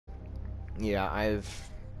Yeah, I've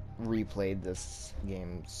replayed this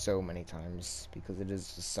game so many times because it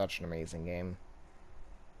is just such an amazing game.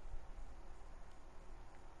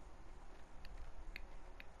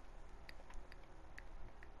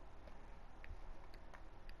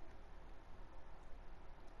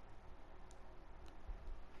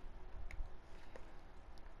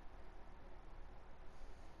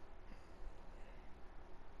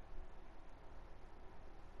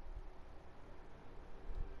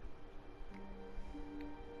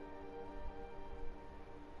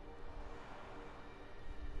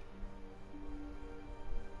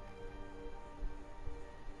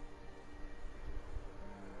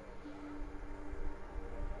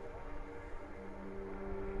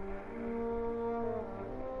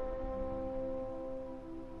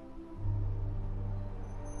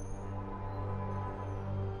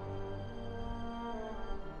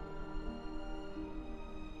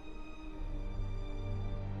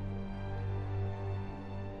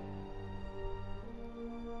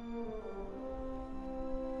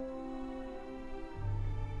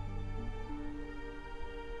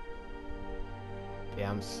 Yeah,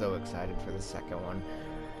 I'm so excited for the second one.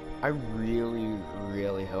 I really,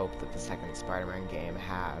 really hope that the second Spider-Man game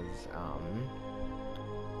has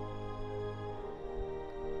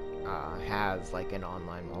like an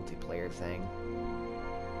online multiplayer thing.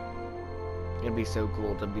 It'd be so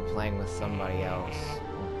cool to be playing with somebody else.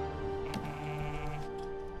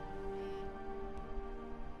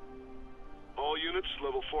 All units,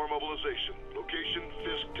 level 4 mobilization. Location,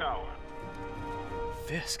 Fisk Tower.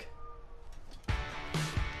 Fisk?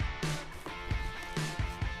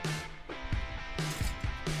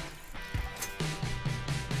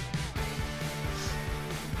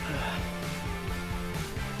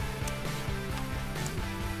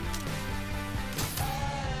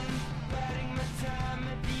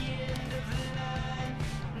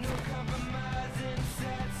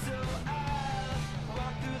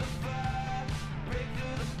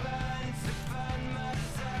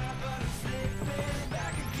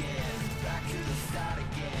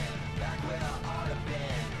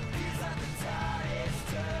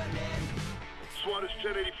 SWAT is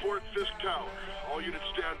 1084 at Fisk Tower. All units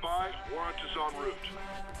stand by. Warrant is en route.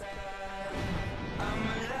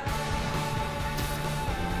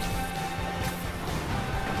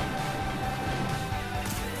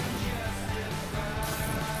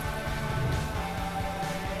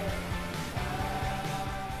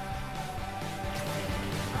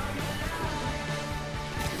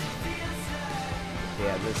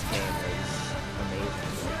 Yeah, this game is amazing.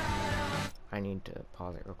 I need to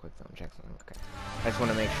pause it real quick though and check something. Okay. I just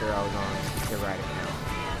want to make sure I was on the right account.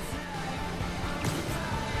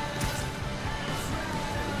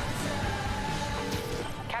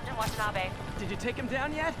 Captain Watanabe. Did you take him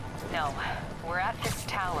down yet? No. We're at Fisk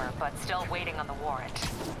Tower, but still waiting on the warrant.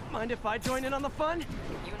 Mind if I join in on the fun?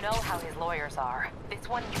 You know how his lawyers are. This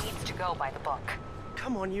one needs to go by the book.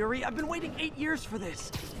 Come on, Yuri. I've been waiting 8 years for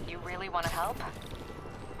this. You really want to help?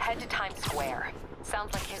 Head to Times Square.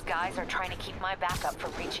 Sounds like his guys are trying to keep my backup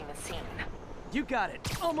from reaching the scene. You got it.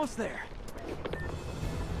 Almost there.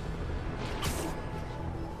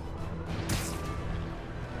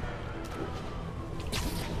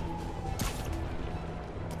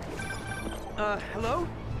 Hello?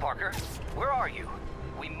 Parker, where are you?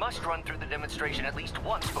 We must run through the demonstration at least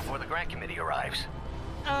once before the grant committee arrives.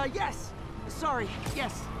 Yes. Sorry.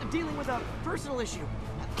 Yes. Dealing with a personal issue.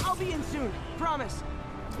 I'll be in soon. Promise.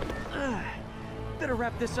 Better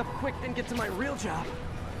wrap this up quick and get to my real job.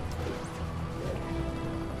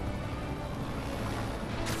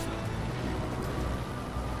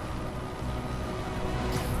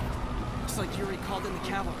 Looks like Yuri called in the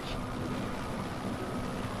cavalry.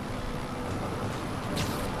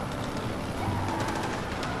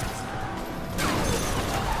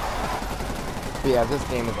 Yeah, this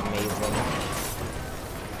game is amazing.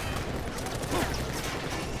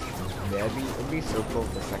 Yeah, it'd be so cool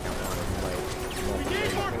if the second one, like,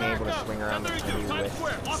 being able to swing around the city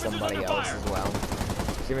with somebody else as well.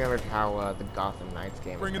 So you remember how the Gotham Knights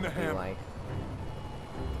game is going to be like.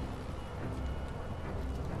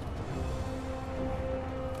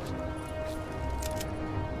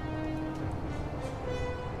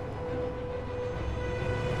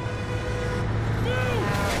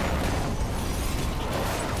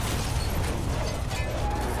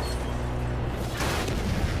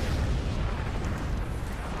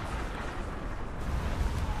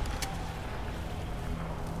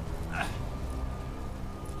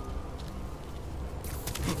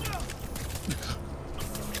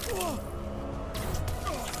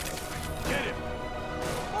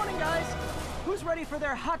 Morning, guys. Who's ready for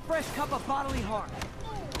their hot, fresh cup of bodily harm?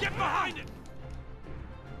 Get behind it!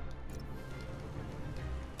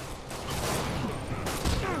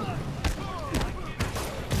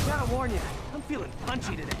 Gotta warn you, I'm feeling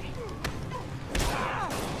punchy today.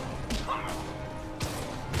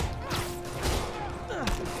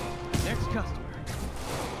 Next customer.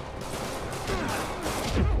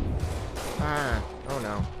 Ah, oh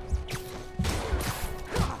no.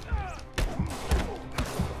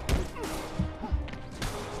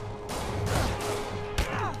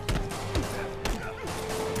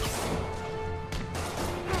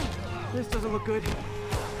 This doesn't look good.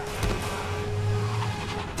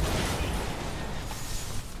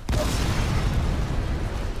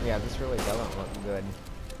 Yeah, this really doesn't look good.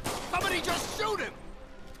 Somebody just shoot him!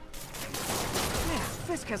 Man,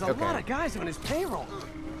 Fisk has a lot of guys on his payroll.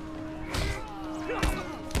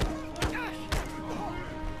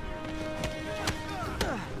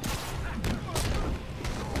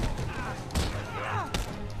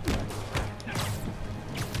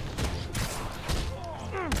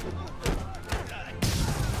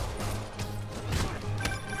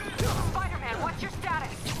 Spider-Man, what's your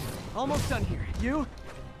status? Almost done here. You?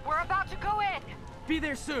 We're about to go in. Be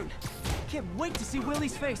there soon. Can't wait to see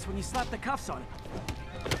Willie's face when you slap the cuffs on him.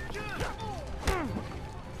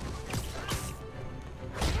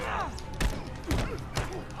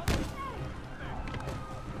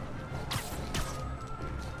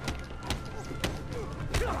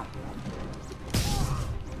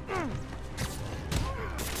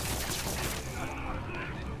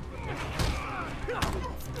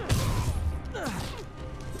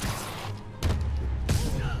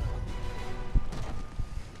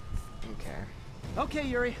 Okay,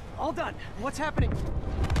 Yuri. All done. What's happening?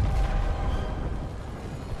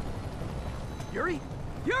 Yuri?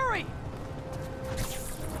 Yuri!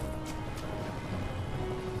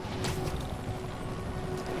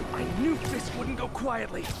 I knew Fisk wouldn't go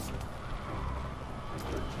quietly.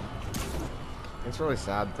 It's really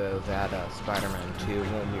sad, though, that Spider-Man 2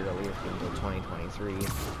 won't be released until 2023.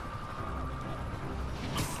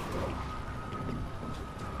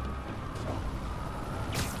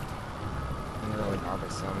 Really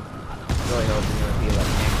bothersome. Really hoping it would be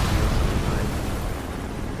like next year sometime.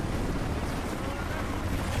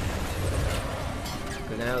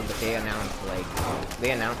 Because I know that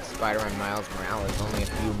they announced Spider-Man Miles Morales only a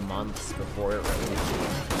few months before it released.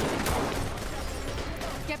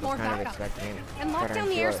 Get more kind of backup. expecting And lock down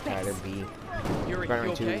the airspace. Yuri, Spider-Man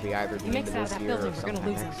you 2 okay? would be either the end makes of it out of this that year or building, we're gonna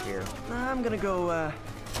sometime lose him. next year. I'm gonna go,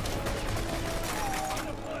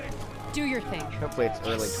 Do your thing. Hopefully it's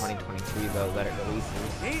early 2023 though that it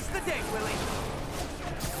releases. Seize the day, Willie.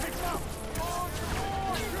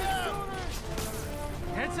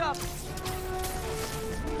 Heads up.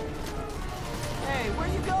 Hey, where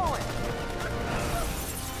you going?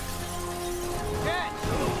 Get!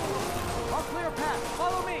 I'll clear a path.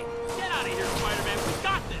 Follow me. Get out of here, Spider-Man. We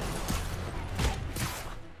got this.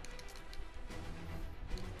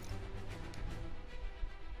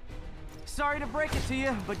 Sorry to break it to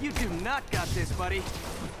you, but you do not got this, buddy.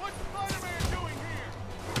 What's Spider-Man doing here?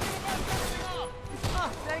 You messed everything up! Oh,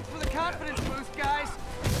 thanks for the confidence boost, guys.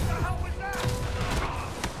 What the hell was that?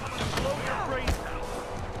 Blow your brains out.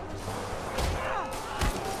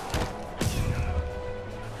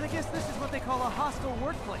 I guess this is what they call a hostile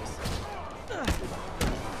workplace.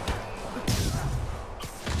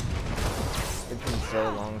 It's been so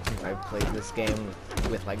long since I've played this game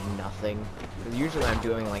with like nothing. Usually I'm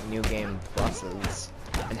doing like new game pluses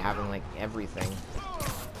and having like everything.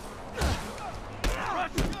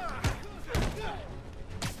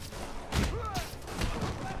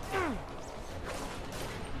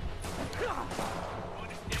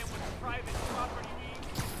 Understand what private property means?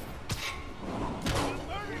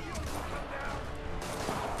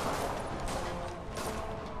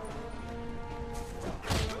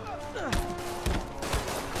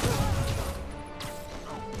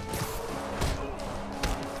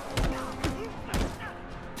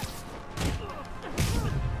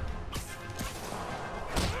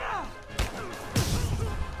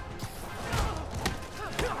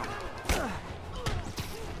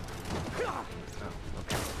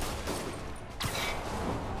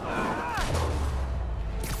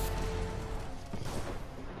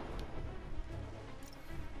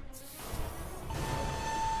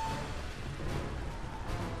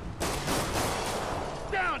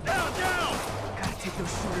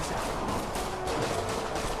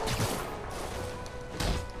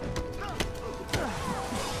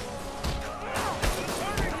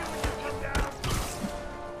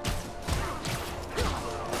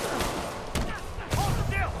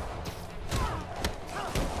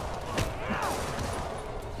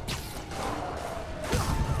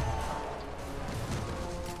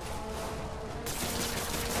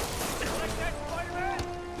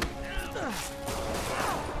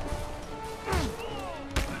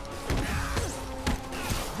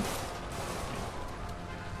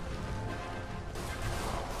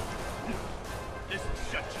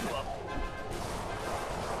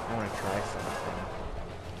 try something.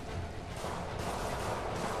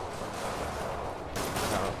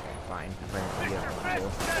 Oh, okay, fine. Apparently you don't want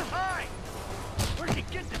to. high! Where'd you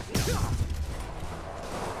get this?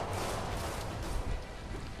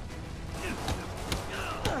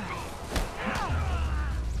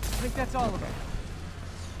 I think that's all of it.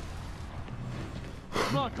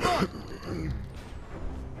 Come on, come on!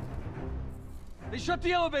 They shut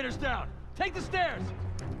the elevators down! Take the stairs!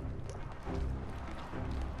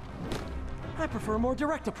 I prefer a more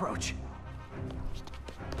direct approach.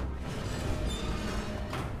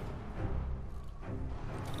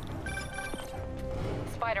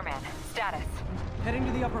 Spider-Man, status. Heading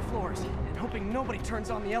to the upper floors, and hoping nobody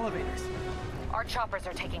turns on the elevators. Our choppers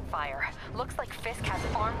are taking fire. Looks like Fisk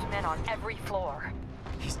has armed men on every floor.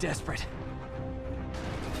 He's desperate.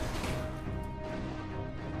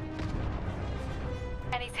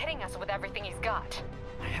 And he's hitting us with everything he's got.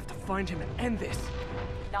 I have to find him and end this.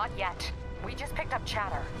 Not yet. We just picked up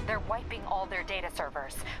chatter. They're wiping all their data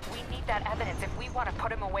servers. We need that evidence if we want to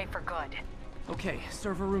put him away for good. Okay,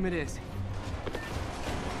 server room it is.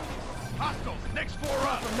 Hostiles, next floor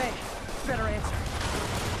up! From May. Better answer.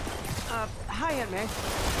 Hi, Aunt May.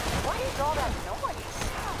 What is all that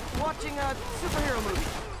noise? Watching a superhero movie.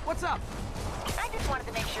 What's up? I just wanted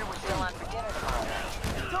to make sure we're still on for dinner tomorrow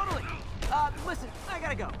night. Totally. Listen, I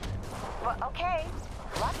gotta go. Well, okay.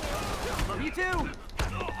 Love you. Love you too.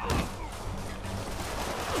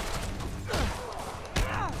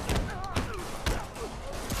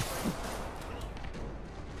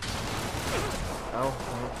 Oh,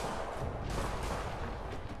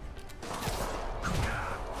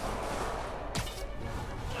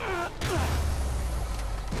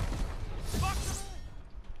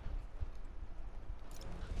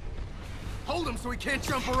 Hold him so he can't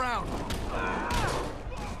jump around!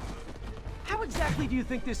 How exactly do you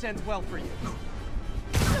think this ends well for you?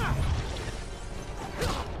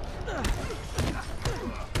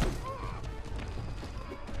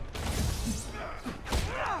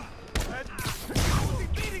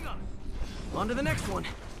 On to the next one.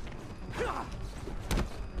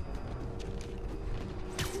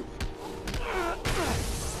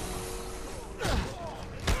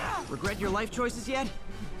 Regret your life choices yet?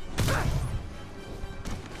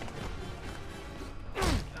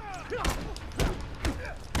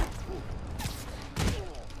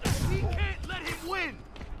 We can't let him win!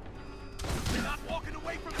 You're not walking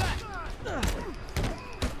away from that!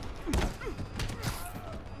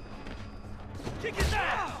 Kick his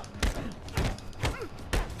ass!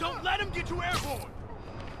 Don't let him get you airborne!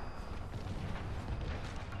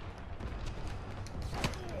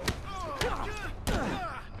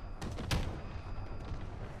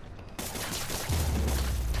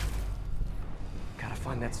 Gotta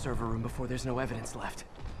find that server room before there's no evidence left.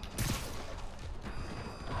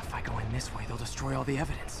 If I go in this way, they'll destroy all the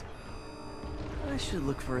evidence. I should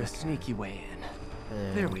look for a sneaky way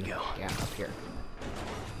in. There we go. yeah, up here.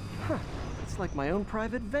 Huh. It's like my own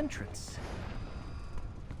private ventrance.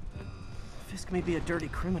 Fisk may be a dirty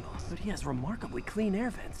criminal, but he has remarkably clean air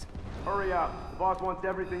vents. Hurry up. The boss wants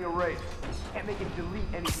everything erased. Can't make him delete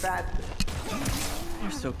any faster.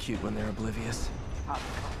 They're so cute when they're oblivious.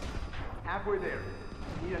 Halfway there.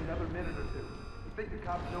 Need another minute or two. You think the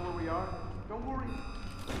cops know where we are? Don't worry.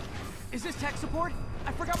 Is this tech support?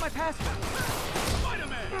 I forgot my password.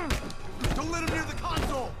 Spider-Man! Don't let him near the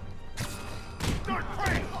console! Start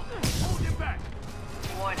praying! Hold him back!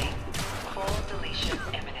 Warning. Full deletion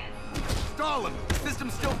imminent. Stalin! The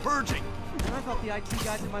system's still purging! I thought the IT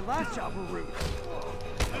guys at my last job were rude.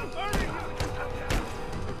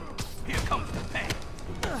 Here comes the pain!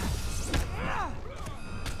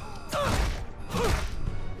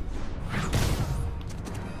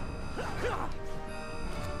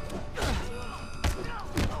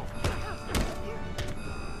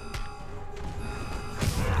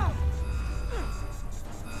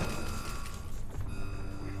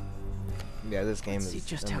 Yeah, this game See is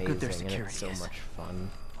just how amazing good their and security it's so is. much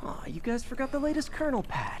fun. Aw, you guys forgot the latest kernel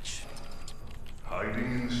patch.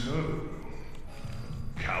 Hiding so.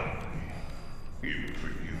 Cowardly. Even for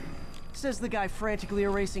you. Says the guy frantically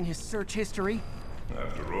erasing his search history.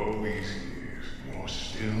 After all these years, you're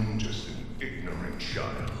still just an ignorant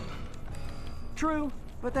child. True,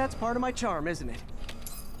 but that's part of my charm, isn't it?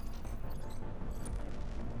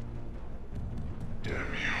 Damn you.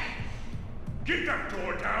 Get that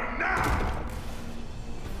door down now!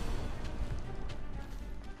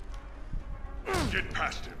 Get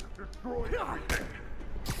past him. Destroy everything.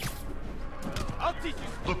 I'll teach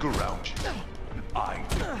you! Look around you. I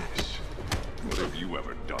did this. What have you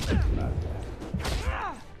ever done?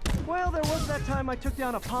 Well, there was that time I took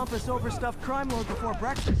down a pompous, overstuffed crime lord before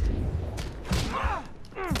breakfast.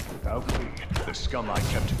 Without me, the scum I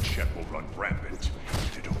kept in check will run rampant.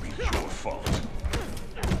 It'll be your fault.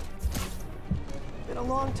 Been a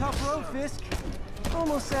long, tough road, Fisk.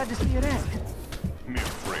 Almost sad to see it end. Mere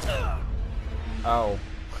freak. Oh.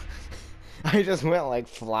 I just went like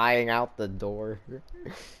flying out the door.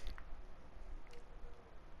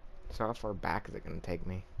 So how far back is it gonna take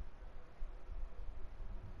me?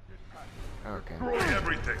 Okay. Destroy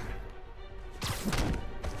everything.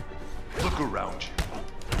 Look around you.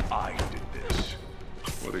 I did this.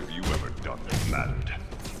 What have you ever done that mattered?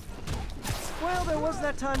 Well, there was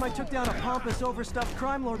that time I took down a pompous, overstuffed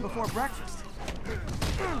crime lord before breakfast.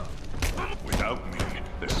 Without me,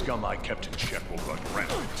 the scum I kept in check will run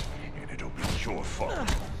rampant, and it'll be your fault.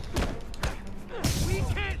 We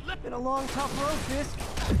can't let... Been a long, tough road, Fisk.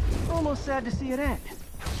 Almost sad to see it end.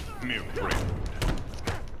 Mere prelude.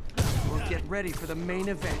 We'll get ready for the main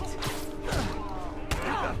event. You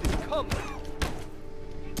got this covered.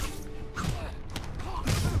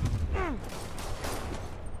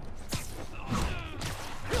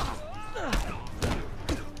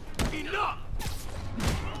 Enough!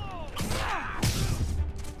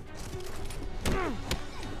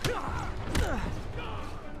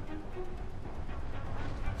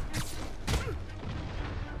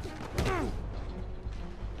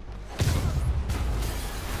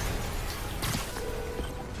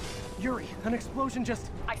 Yuri, an explosion just...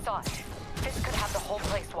 I saw it. This could have the whole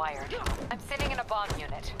place wired. I'm sitting in a bomb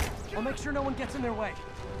unit. I'll make sure no one gets in their way.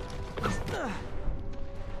 Kill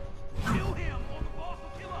him, or the boss will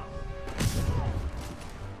kill us!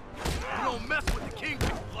 You don't mess with the king.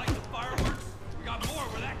 Like the fireworks? We got more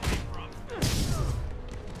where that came from.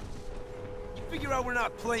 You figure out we're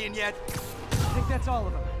not playing yet? I think that's all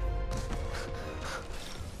of them.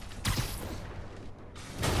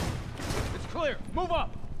 It's clear. Move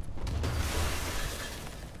up!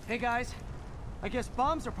 Hey guys, I guess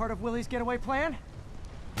bombs are part of Willie's getaway plan?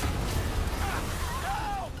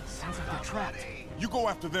 Sounds like they're trapped. You go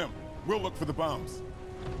after them. We'll look for the bombs.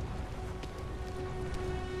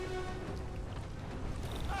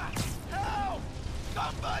 Help!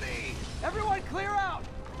 Somebody! Everyone clear out!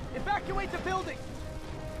 Evacuate the building!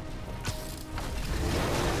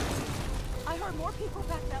 I heard more people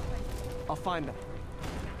back that way. I'll find them.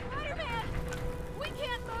 Spider-Man! We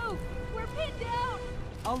can't move! We're pinned down!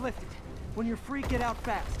 I'll lift it. When you're free, get out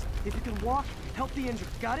fast. If you can walk, help the injured.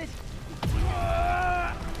 Got it?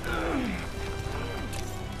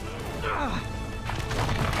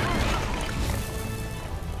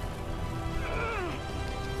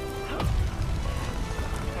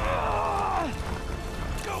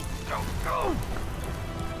 Go, go, go!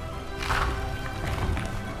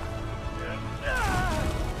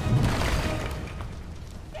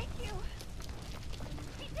 Thank you!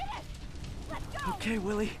 We did it! Let's go! Okay,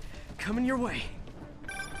 Willie. Coming your way.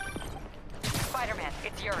 Spider-Man,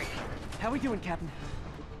 it's Yuri. How we doing, Captain?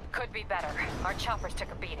 Could be better. Our choppers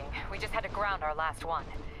took a beating. We just had to ground our last one.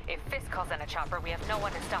 If Fisk calls in a chopper, we have no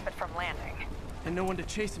one to stop it from landing. And no one to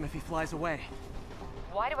chase him if he flies away.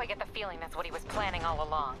 Why do I get the feeling that's what he was planning all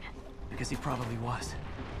along? Because he probably was.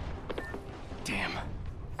 Damn.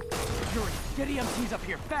 Yuri, get EMTs up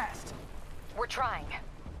here, fast! We're trying.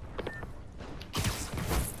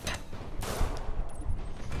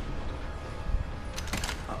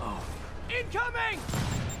 Uh-oh. Incoming!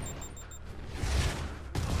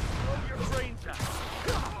 Blow your brains out.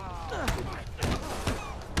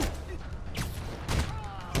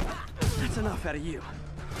 That's enough out of you.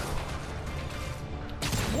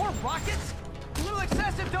 More rockets? A little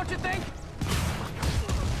excessive, don't you think?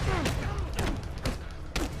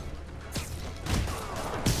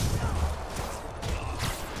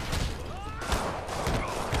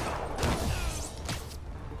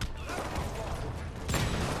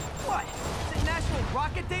 What? Is it National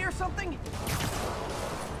Rocket Day or something?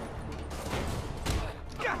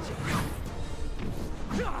 Gotcha!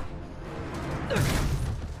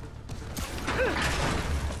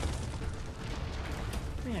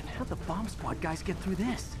 Man, how'd the bomb squad guys get through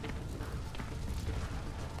this?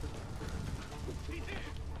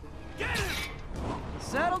 Get him!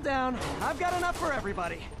 Settle down. I've got enough for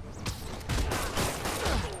everybody.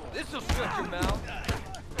 This'll shut your mouth.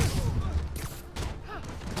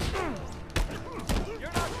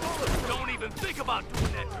 You're not foolish. Don't even think about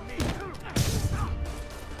doing that to me.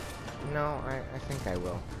 No, I think I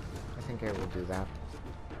will. I think I will do that.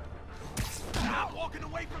 Not walking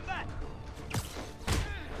away from that.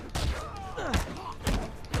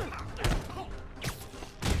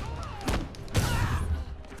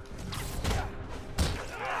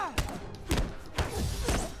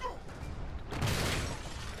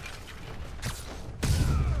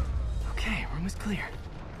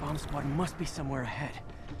 squad must be somewhere ahead.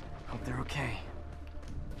 Hope they're okay.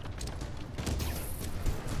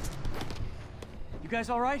 You guys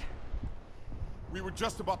all right? We were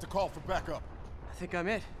just about to call for backup. I think I'm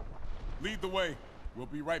it. Lead the way. We'll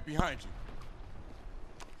be right behind you.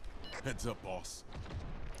 Heads up, boss.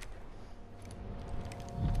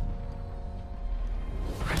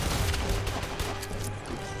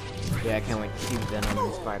 Yeah, I can't wait to see Venom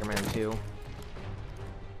in Spider-Man 2.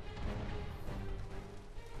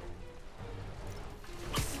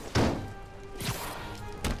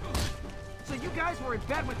 So you guys were in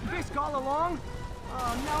bed with Fisk all along?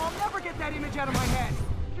 Oh no, I'll never get that image out of my head.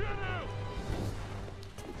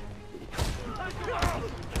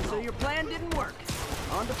 So your plan didn't work.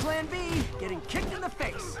 On to plan B, getting kicked in the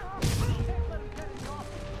face.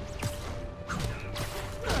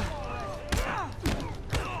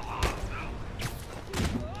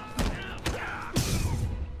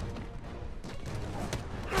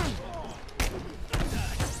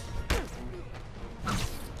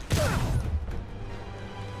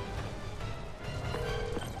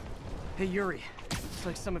 Hey, Yuri. Looks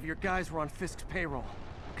like some of your guys were on Fisk's payroll.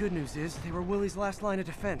 Good news is, they were Willie's last line of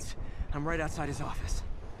defense. I'm right outside his office.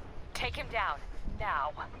 Take him down,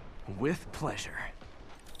 now. With pleasure.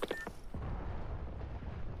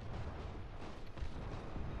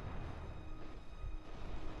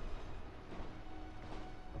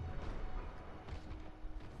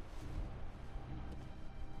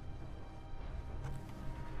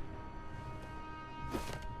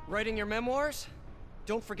 Writing your memoirs?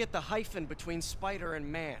 Don't forget the hyphen between Spider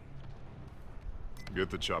and Man. Get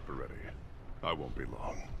the chopper ready. I won't be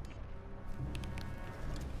long.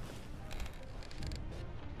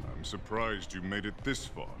 I'm surprised you made it this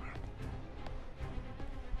far.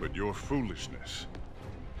 But your foolishness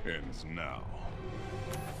ends now.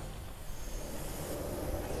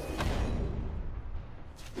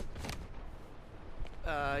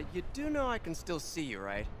 You do know I can still see you,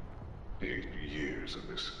 right? 8 years of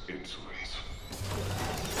this insolence.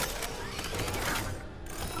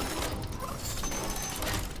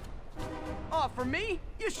 Oh, for me?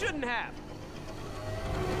 You shouldn't have.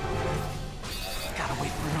 Gotta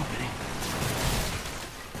wait for an opening.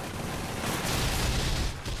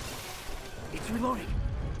 It's reloading.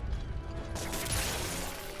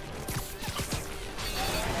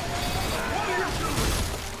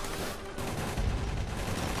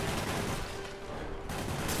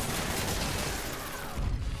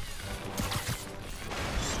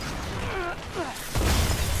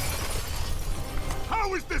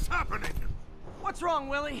 How is this happening? What's wrong,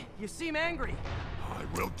 Willie? You seem angry. I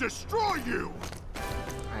will destroy you!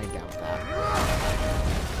 I doubt that.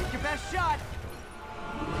 Take your best shot.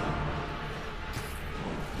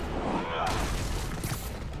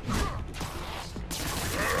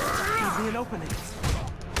 Give me an opening.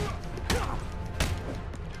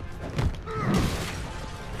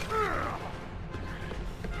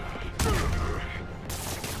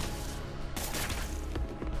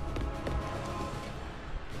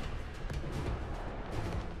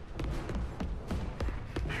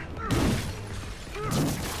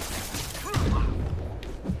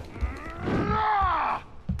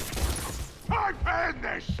 I banned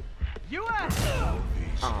this! You asked!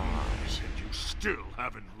 All these years, and you still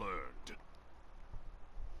haven't learned.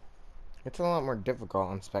 It's a lot more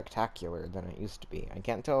difficult and spectacular than it used to be. I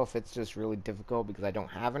can't tell if it's just really difficult because I don't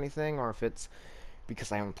have anything, or if it's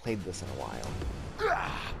because I haven't played this in a while.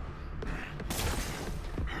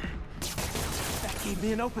 That gave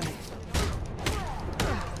me an opening.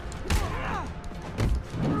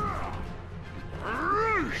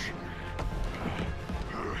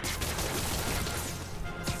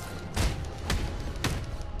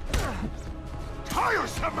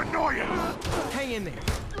 Tiresome annoyance! Hang in there.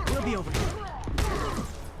 We'll be over here.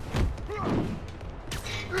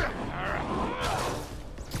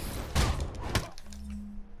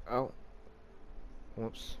 Oh.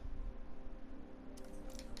 Whoops.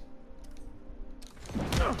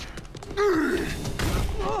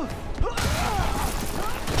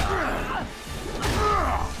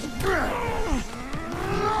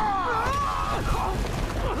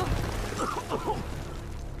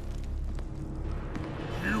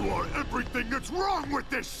 You are everything that's wrong with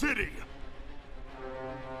this city!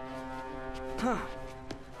 Huh.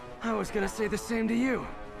 I was gonna say the same to you.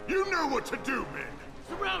 You know what to do, men!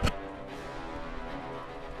 Surround!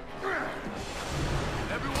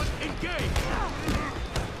 Everyone engage!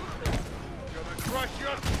 Gonna crush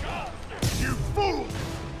your skull! You fool!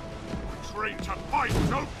 We're trained to fight,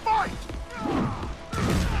 so fight!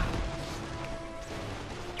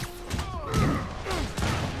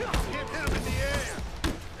 Can't hit him in the air!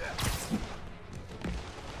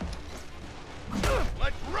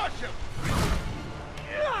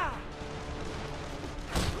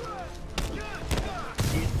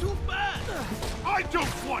 I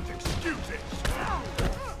don't want excuses!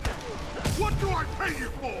 What do I pay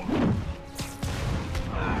you for?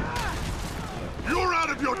 You're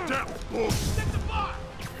out of your depth, bull! Set the bar!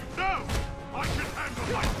 No! I can handle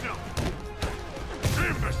myself!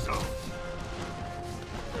 Imbeciles!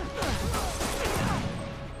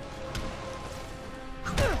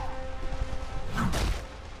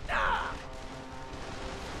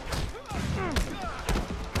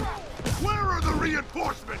 Where are the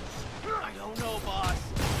reinforcements? I don't know, boss.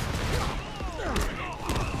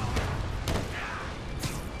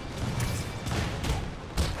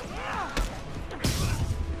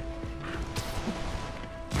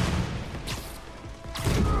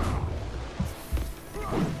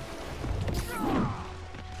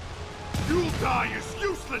 You'll die as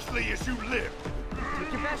uselessly as you live!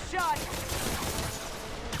 Take your best shot!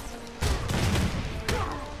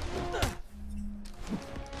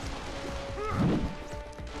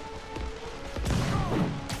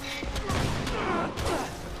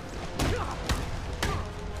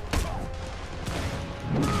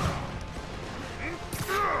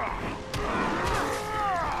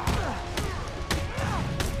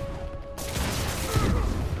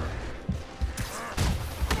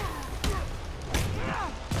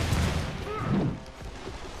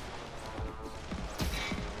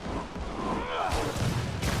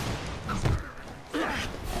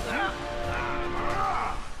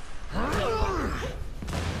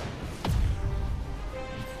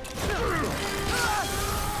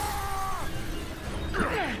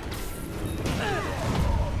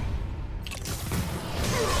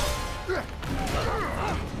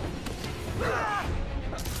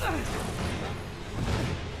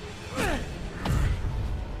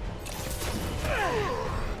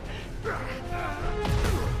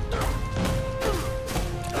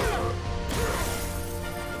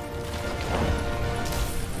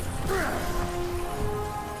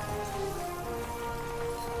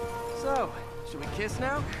 So, should we kiss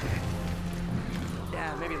now?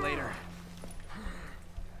 Yeah, maybe later.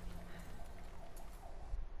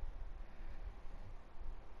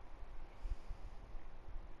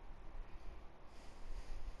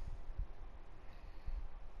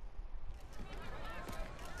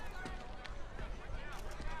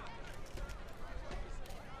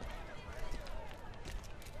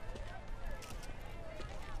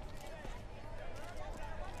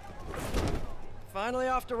 Finally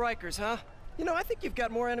off to Rikers, huh? You know, I think you've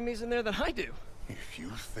got more enemies in there than I do. If you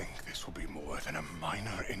think this will be more than a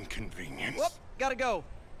minor inconvenience... Whoop, gotta go.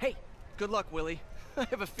 Hey, good luck, Willie. I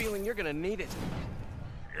have a feeling you're gonna need it.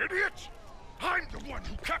 Idiot! I'm the one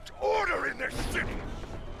who kept order in this city!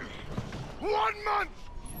 1 month!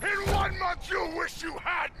 In 1 month you'll wish you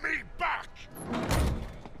had me back!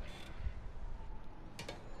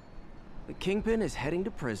 The Kingpin is heading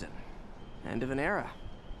to prison. End of an era.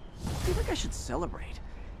 I feel like I should celebrate.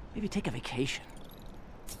 Maybe take a vacation.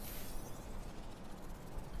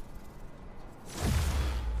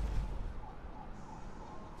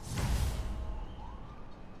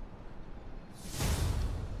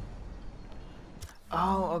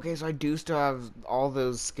 Oh, okay, so I do still have all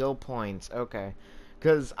those skill points. Okay.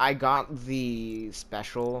 Because I got the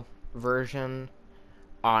special version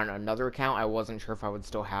on another account. I wasn't sure if I would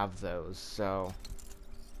still have those, so...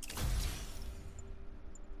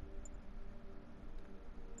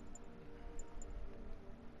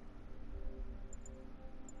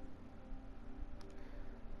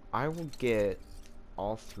 I will get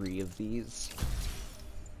all 3 of these.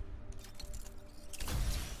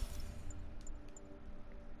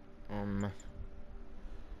 I'm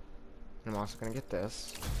also gonna get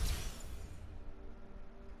this.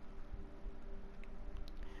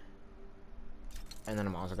 And then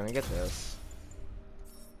I'm also gonna get this.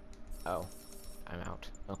 Oh, I'm out.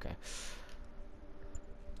 Okay.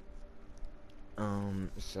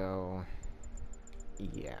 So...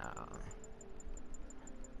 yeah.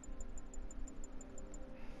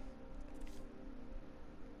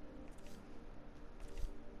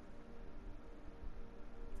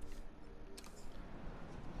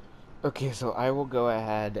 Okay, so I will go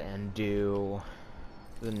ahead and do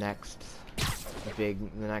the next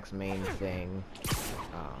main thing,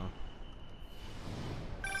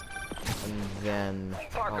 and then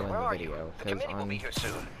Parker, I'll end where the are you? video, The because committee will on be here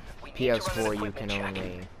soon. We need to run an PS4 you equipment can check.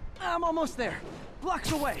 only... I'm almost there.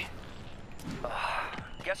 Blocks away.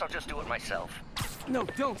 Guess I'll just do it myself. No,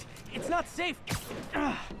 don't. It's not safe.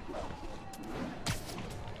 Oh.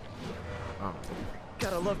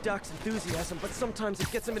 Gotta love Doc's enthusiasm, but sometimes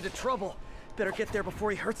it gets him into trouble. Better get there before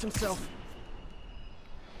he hurts himself.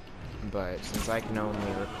 But since I can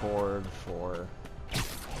only record for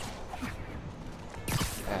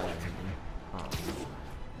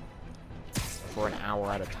for an hour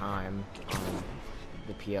at a time on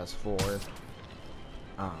the PS4.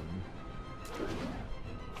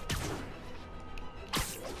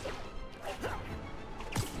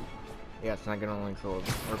 Yeah, it's not gonna only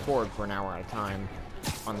record for an hour at a time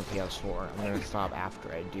on the PS4. I'm gonna stop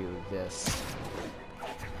after I do this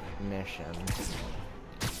mission.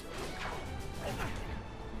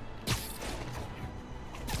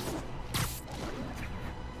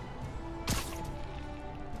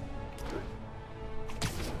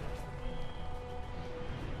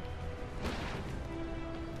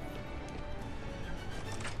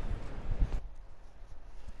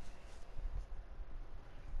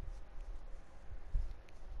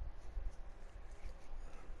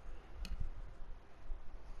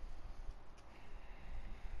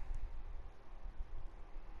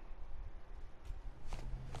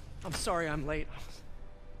 I'm sorry I'm late.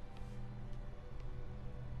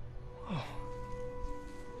 Oh.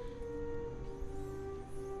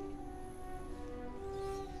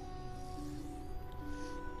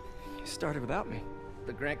 You started without me.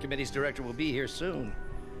 The grant committee's director will be here soon.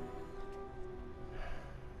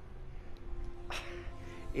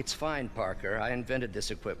 It's fine, Parker. I invented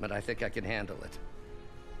this equipment. I think I can handle it.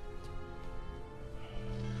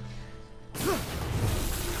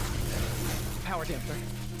 Power damper.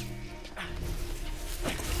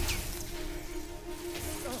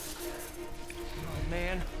 Oh,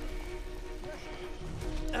 man.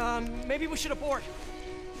 Maybe we should abort.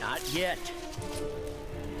 Not yet.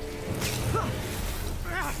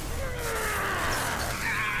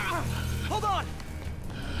 Hold on!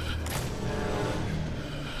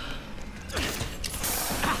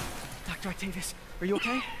 Dr. Octavius, are you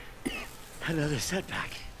okay? Another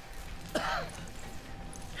setback.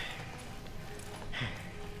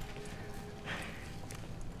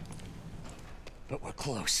 But we're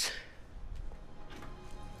close.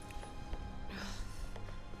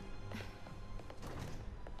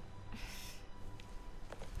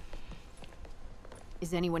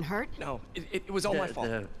 Is anyone hurt? No, it was all my fault.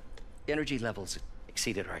 The energy levels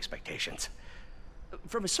exceeded our expectations.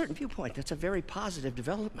 From a certain viewpoint, that's a very positive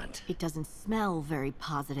development. It doesn't smell very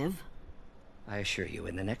positive. I assure you,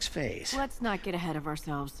 in the next phase... Let's not get ahead of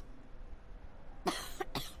ourselves.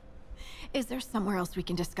 Is there somewhere else we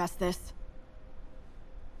can discuss this?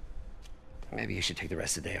 Maybe you should take the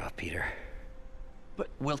rest of the day off, Peter. But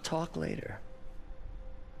we'll talk later.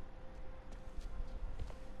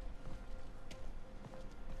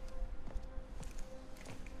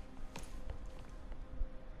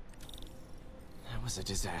 that was a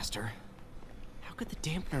disaster. How could the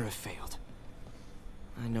dampener have failed?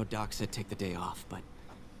 I know Doc said take the day off, but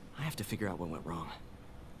I have to figure out what went wrong.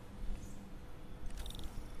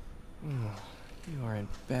 You are in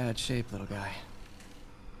bad shape, little guy.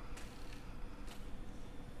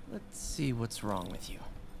 Let's see what's wrong with you.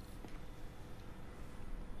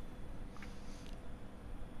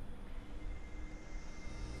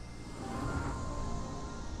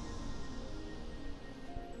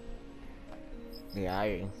 Yeah,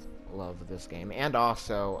 I love this game. And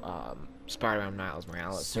also, Spider-Man Miles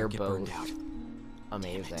Morales. Circuit They're both burned out.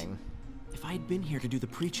 amazing. If I had been here to do the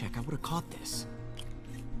pre-check, I would have caught this.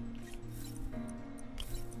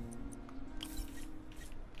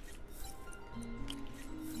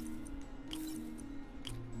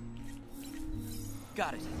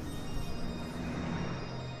 Got it.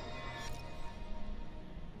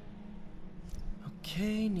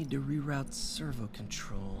 Okay, need to reroute servo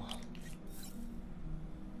control.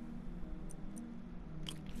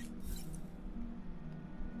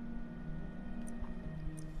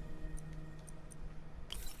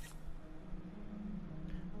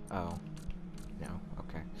 Oh. No,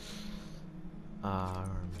 okay.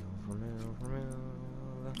 Remove.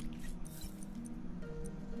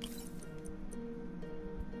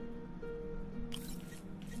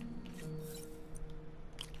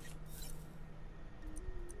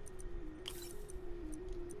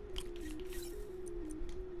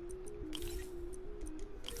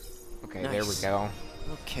 Okay, Nice. there we go.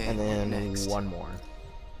 Okay, And then next. one more.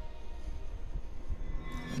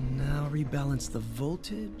 Now rebalance the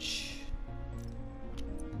voltage.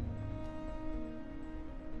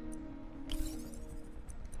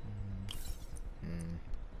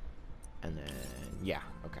 And then, yeah,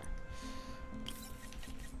 okay.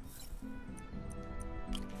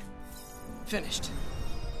 Finished.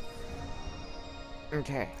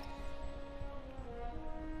 Okay.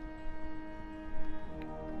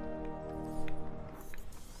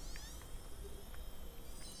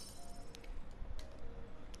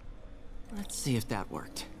 Let's see if that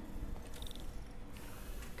worked.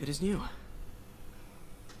 Good as new.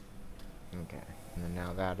 Okay. And then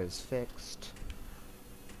now that is fixed.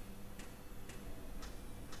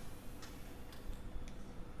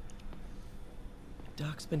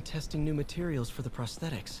 Doc's been testing new materials for the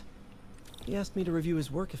prosthetics. He asked me to review his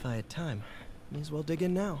work if I had time. May as well dig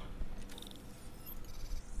in now.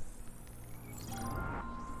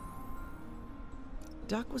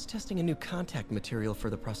 Doc was testing a new contact material for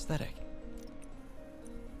the prosthetic.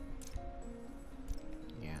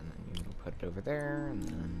 Yeah, and then you put it over there, and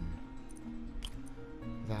then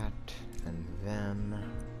that, and then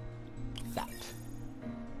that.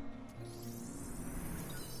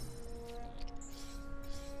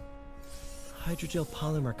 Hydrogel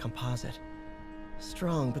polymer composite.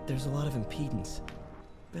 Strong, but there's a lot of impedance.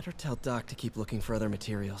 Better tell Doc to keep looking for other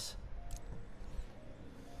materials.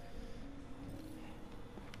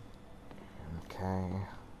 Okay.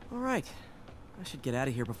 All right. I should get out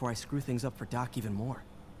of here before I screw things up for Doc even more.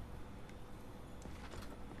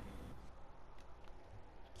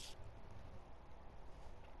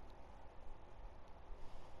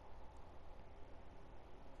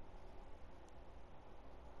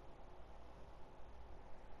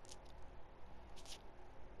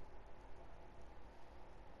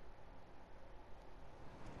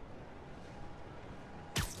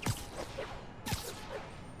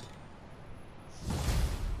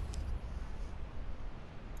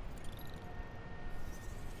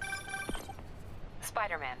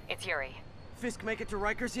 Spider-Man, it's Yuri. Fisk make it to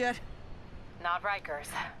Rikers yet? Not Rikers.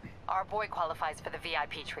 Our boy qualifies for the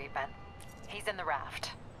VIP treatment. He's in the raft.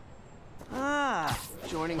 Ah,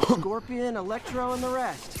 joining Scorpion, Electro, and the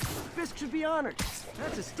rest. Fisk should be honored.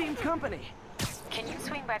 That's a steamed company. Can you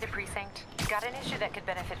swing by the precinct? Got an issue that could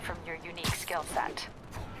benefit from your unique skill set.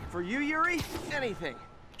 For you, Yuri, anything.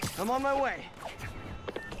 I'm on my way.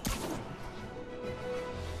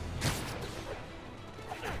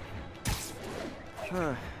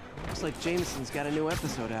 Huh. Looks like Jameson's got a new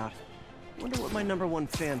episode out. Wonder what my #1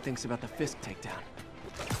 fan thinks about the Fisk takedown.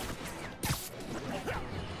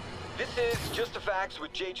 This is Just the Facts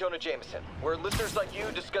with J. Jonah Jameson, where listeners like you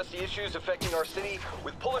discuss the issues affecting our city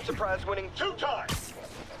with Pulitzer Prize-winning two-time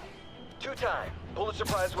Pulitzer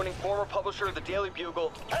Prize-winning former publisher of the Daily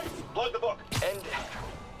Bugle. Hey, plug the book.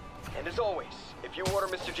 And as always, if you order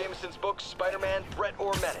Mr. Jameson's books, Spider-Man, Threat,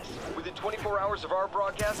 or Menace, within 24 hours of our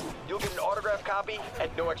broadcast, you'll get an autographed copy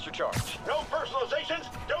at no extra charge. No personalizations,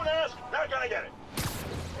 don't ask, not gonna get it.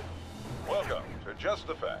 Welcome to Just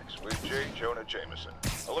the Facts with J. Jonah Jameson,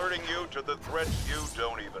 alerting you to the threats you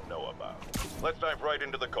don't even know about. Let's dive right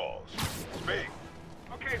into the calls. Speak.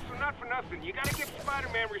 Okay, so not for nothing. You gotta give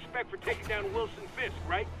Spider-Man respect for taking down Wilson Fisk,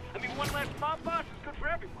 right? I mean, one less mob boss is good for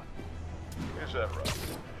everyone. Is that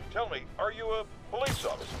right? Tell me, are you a police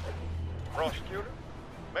officer? Prosecutor?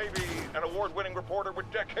 Maybe an award-winning reporter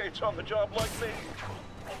with decades on the job like me?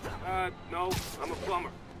 No, I'm a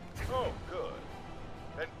plumber. Oh, good.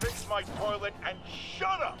 Then fix my toilet and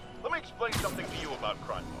shut up! Let me explain something to you about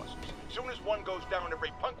crime bosses. As soon as one goes down,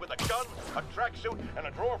 every punk with a gun, a tracksuit, and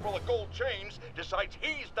a drawer full of gold chains decides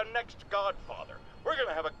he's the next godfather. We're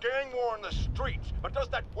gonna have a gang war in the streets, but does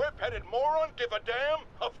that whip-headed moron give a damn?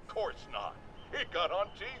 Of course not. He got on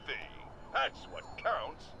TV. That's what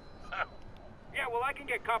counts. Yeah, well, I can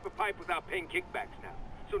get copper pipe without paying kickbacks now.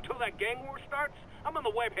 So until that gang war starts, I'm on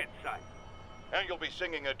the webhead side. And you'll be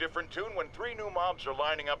singing a different tune when 3 new mobs are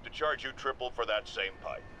lining up to charge you triple for that same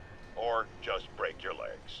pipe. Or just break your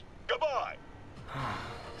legs. Goodbye!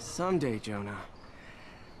 Someday, Jonah,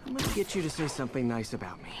 I'm gonna get you to say something nice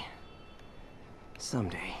about me.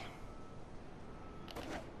 Someday.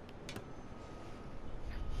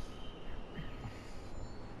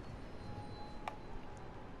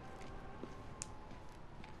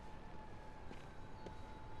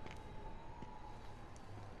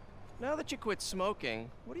 Now that you quit smoking,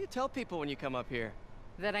 what do you tell people when you come up here?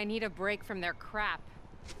 That I need a break from their crap.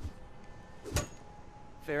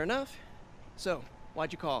 Fair enough. So,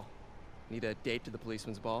 why'd you call? Need a date to the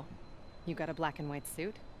policeman's ball? You got a black and white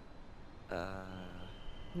suit?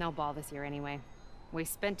 No ball this year anyway. We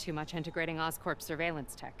spent too much integrating Oscorp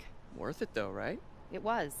surveillance tech. Worth it though, right? It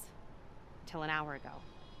was. Till an hour ago.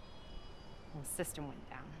 The system went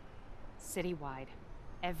down. Citywide.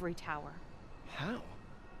 Every tower. How?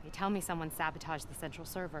 They tell me someone sabotaged the central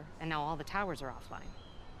server, and now all the towers are offline.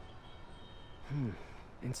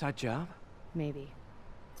 Inside job? Maybe.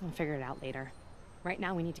 I'll figure it out later. Right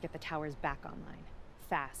now we need to get the towers back online.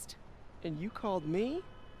 Fast. And you called me?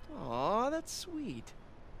 Aw, that's sweet.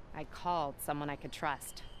 I called someone I could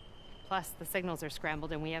trust. Plus, the signals are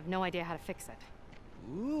scrambled and we have no idea how to fix it.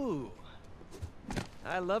 Ooh.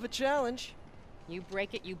 I love a challenge. You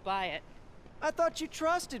break it, you buy it. I thought you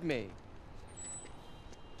trusted me.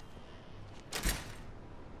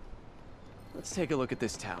 Let's take a look at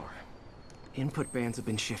this tower. Input bands have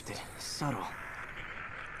been shifted. Subtle.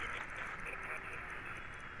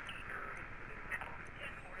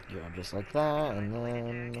 Yeah, just like that, and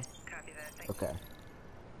then... Okay.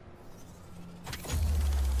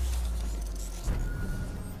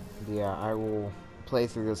 Yeah, I will play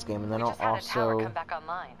through this game, and then I'll Had a tower also... come back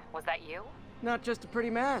online. Was that you? Not just a pretty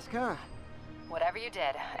mask, huh? Whatever you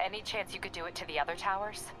did, any chance you could do it to the other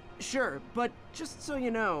towers? Sure, but just so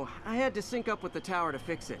you know, I had to sync up with the tower to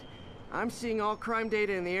fix it. I'm seeing all crime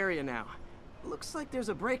data in the area now. Looks like there's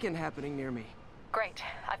a break-in happening near me. Great.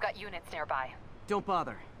 I've got units nearby. Don't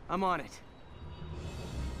bother. I'm on it.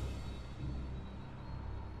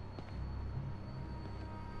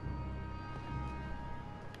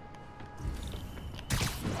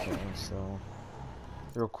 Okay, so...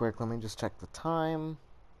 Real quick, let me just check the time.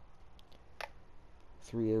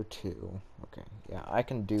 3:02. Okay, yeah, I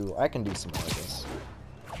can do some more of this.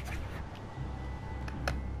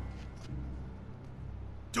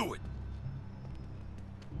 Do it!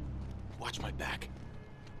 Watch my back.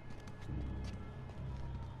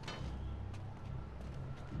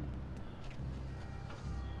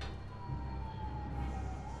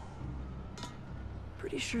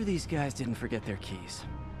 Pretty sure these guys didn't forget their keys.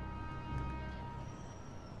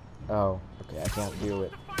 Oh, okay, I can't do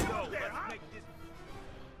it.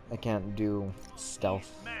 I can't do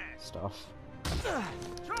stealth stuff.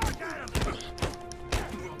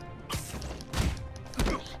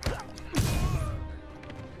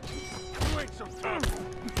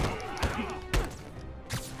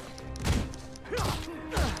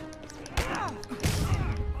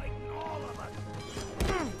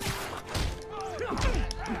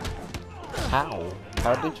 How?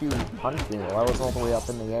 How did you punch me while I was all the way up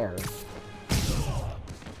in the air?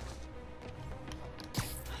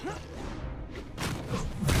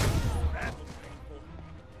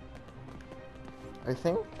 I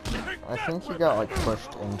think he got like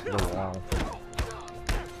pushed into the wall.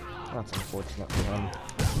 That's unfortunate for him.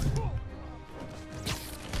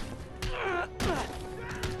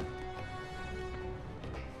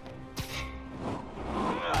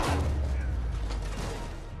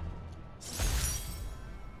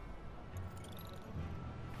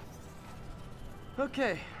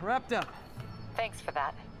 Okay, wrapped up. Thanks for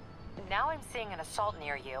that. Now I'm seeing an assault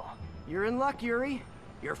near you. You're in luck, Yuri.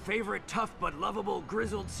 Your favorite tough but lovable,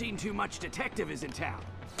 grizzled, seen-too-much detective is in town.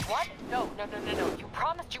 What? No. You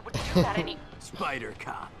promised you wouldn't do that any— Spider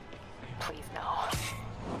Cop. Please, no.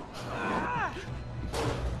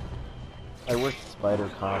 I wish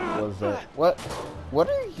Spider Cop was it. What? What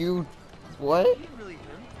are you? What?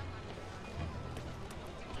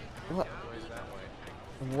 What?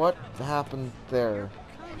 What happened there?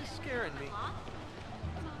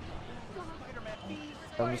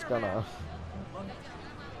 I'm just gonna...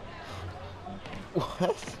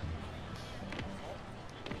 What?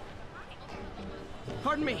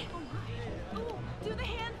 Pardon me. Do the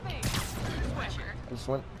hand thing. I just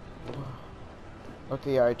went...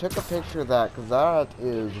 Okay, yeah, I took a picture of that, because that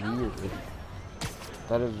is weird.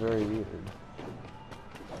 That is very weird.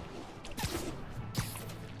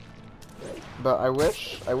 But I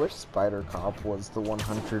wish Spider Cop was the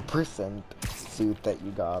 100% suit that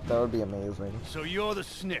you got. That would be amazing. So you're the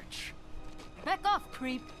snitch. Back off,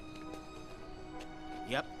 creep.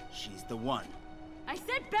 Yep, she's the one. I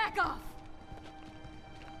said back off!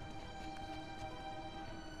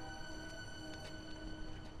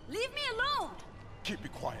 Leave me alone! Keep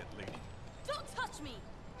it quiet, lady. Don't touch me!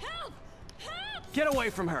 Help! Help! Get away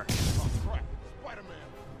from her. Oh, crap. Spider-Man.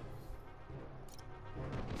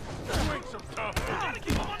 You ain't so tough. We gotta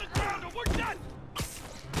keep him on the ground or we're done!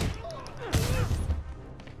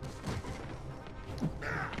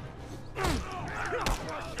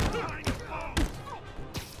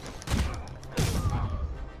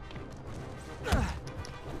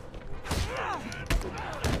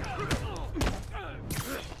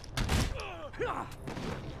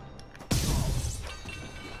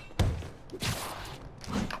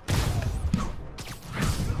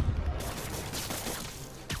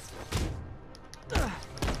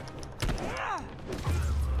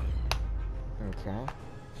 Okay.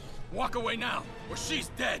 Walk away now, or she's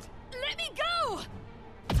dead. Let me go!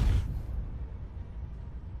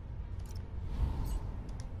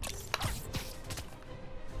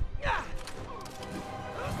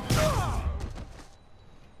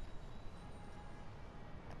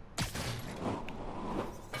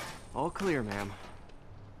 All clear, ma'am.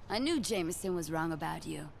 I knew Jameson was wrong about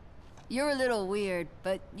you. You're a little weird,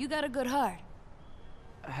 but you got a good heart.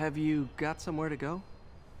 Have you got somewhere to go?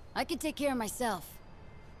 I can take care of myself.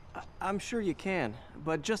 I'm sure you can,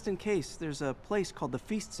 but just in case, there's a place called the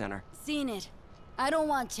Feast Center. Seen it. I don't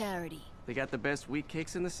want charity. They got the best wheat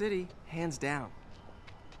cakes in the city, hands down.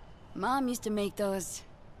 Mom used to make those.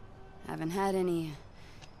 Haven't had any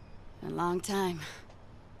A long time.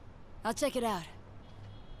 I'll check it out.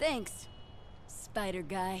 Thanks, Spider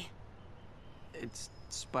Guy. It's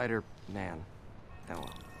Spider-Man. Oh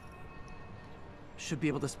well. Should be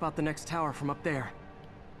able to spot the next tower from up there.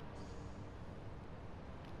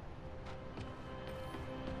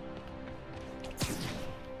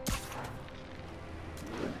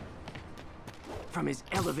 From his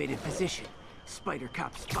elevated position, Spider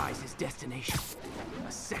Cop spies his destination.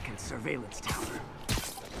 A second surveillance tower.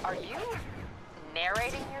 Are you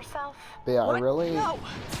narrating yourself? But yeah, What? I really... No!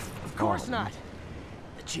 Of course not!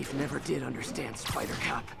 The Chief never did understand Spider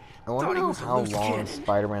Cop. I wonder Thought he was a how loose long cannon.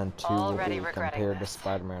 Spider-Man 2 will Already be regretting compared to this.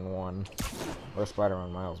 Spider-Man 1. Or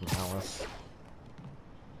Spider-Man Miles Morales.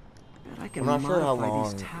 Bet I can I'm not sure how modify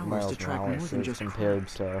long these towers Miles to track more Morales than is just compared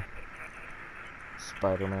crimes. to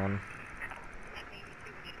Spider-Man.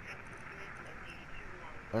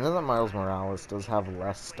 I know that Miles Morales does have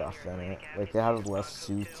less stuff in it. Like, it has less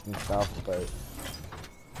suits and stuff, but...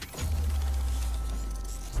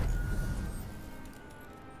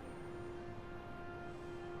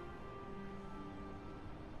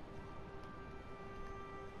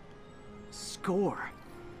 Score.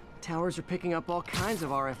 Towers are picking up all kinds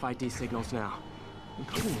of RFID signals now,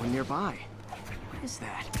 including one nearby. What is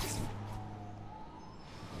that?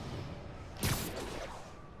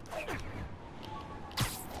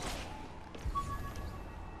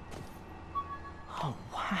 Oh,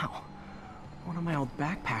 wow. One of my old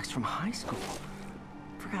backpacks from high school.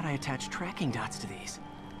 Forgot I attached tracking dots to these.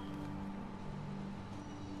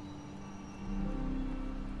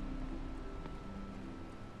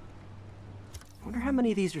 Wonder how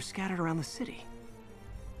many of these are scattered around the city.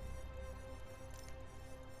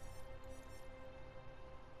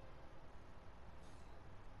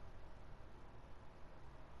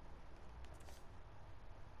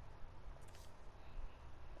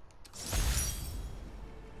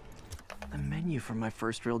 The menu from my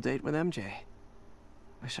first real date with MJ.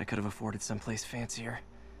 Wish I could have afforded someplace fancier.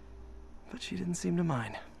 But she didn't seem to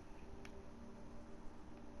mind.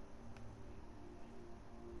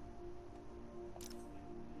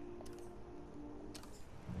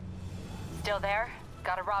 Still there?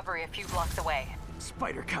 Got a robbery a few blocks away.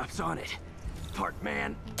 Spider Cop's on it. Part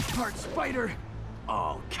man, part spider,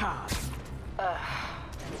 all cop.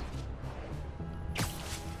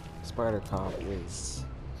 Spider Cop is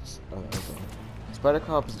just amazing. Spider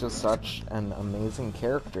Cop is just such an amazing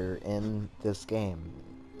character in this game.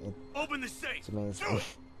 Open the safe. It's amazing.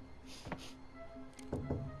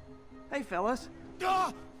 Hey, fellas.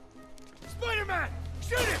 Ah! Spider-Man!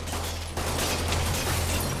 Shoot him!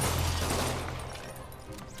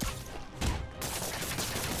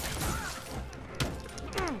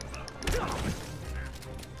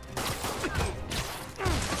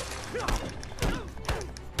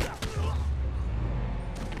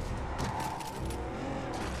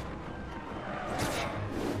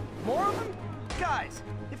 More of them? Guys,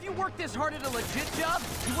 if you worked this hard at a legit job,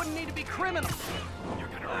 you wouldn't need to be criminals. You're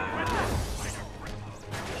gonna regret this.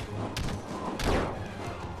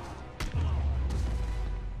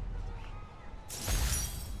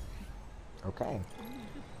 Okay.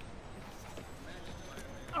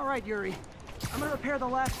 All right, Yuri. I'm gonna repair the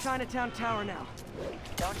last Chinatown tower now.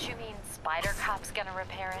 Don't you mean Spider Cop's gonna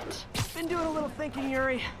repair it? Been doing a little thinking,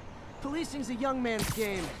 Yuri. Policing's a young man's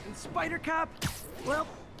game, and Spider Cop, well,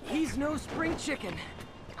 he's no spring chicken.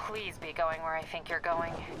 Please be going where I think you're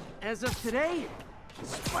going. As of today,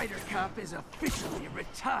 Spider Cop is officially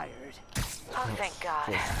retired. Oh, thank God.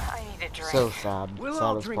 I need a drink. So sad. We'll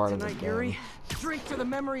all Saddest drink part of the tonight, game. Yuri. Drink to the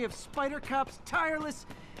memory of Spider Cop's tireless...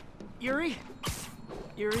 Yuri?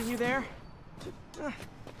 Yuri, you there?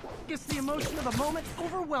 Guess the emotion of the moment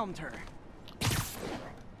overwhelmed her.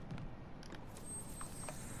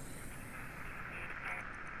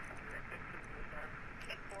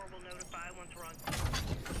 4 will notify once we're on.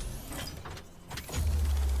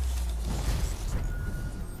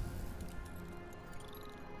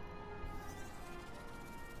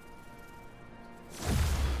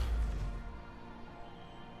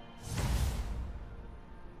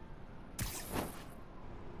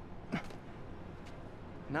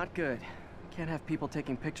 Not good. Can't have people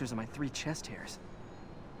taking pictures of my 3 chest hairs.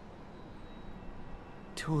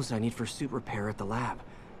 Tools I need for suit repair at the lab.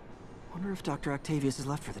 Wonder if Dr. Octavius is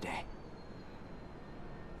left for the day.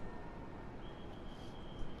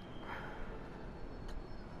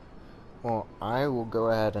 Well, I will go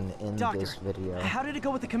ahead and end Doctor, this video. how did it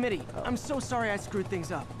go with the committee? I'm so sorry I screwed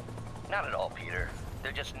things up. Not at all, Peter.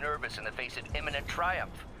 They're just nervous in the face of imminent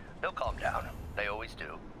triumph. They'll calm down. They always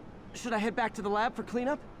do. Should I head back to the lab for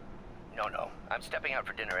cleanup? No. I'm stepping out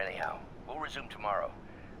for dinner anyhow. We'll resume tomorrow.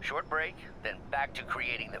 Short break, then back to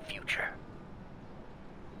creating the future.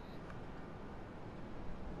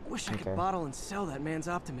 Wish I Okay. could bottle and sell that man's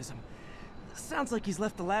optimism. Sounds like he's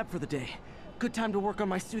left the lab for the day. Good time to work on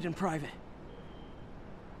my suit in private.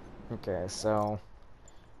 Okay, so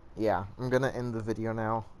yeah, I'm gonna end the video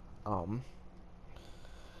now. I'm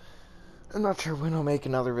not sure when I'll make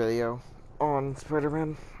another video on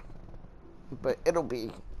Spider-Man, but it'll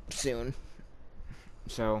be soon.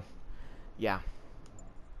 So, yeah.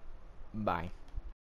 Bye.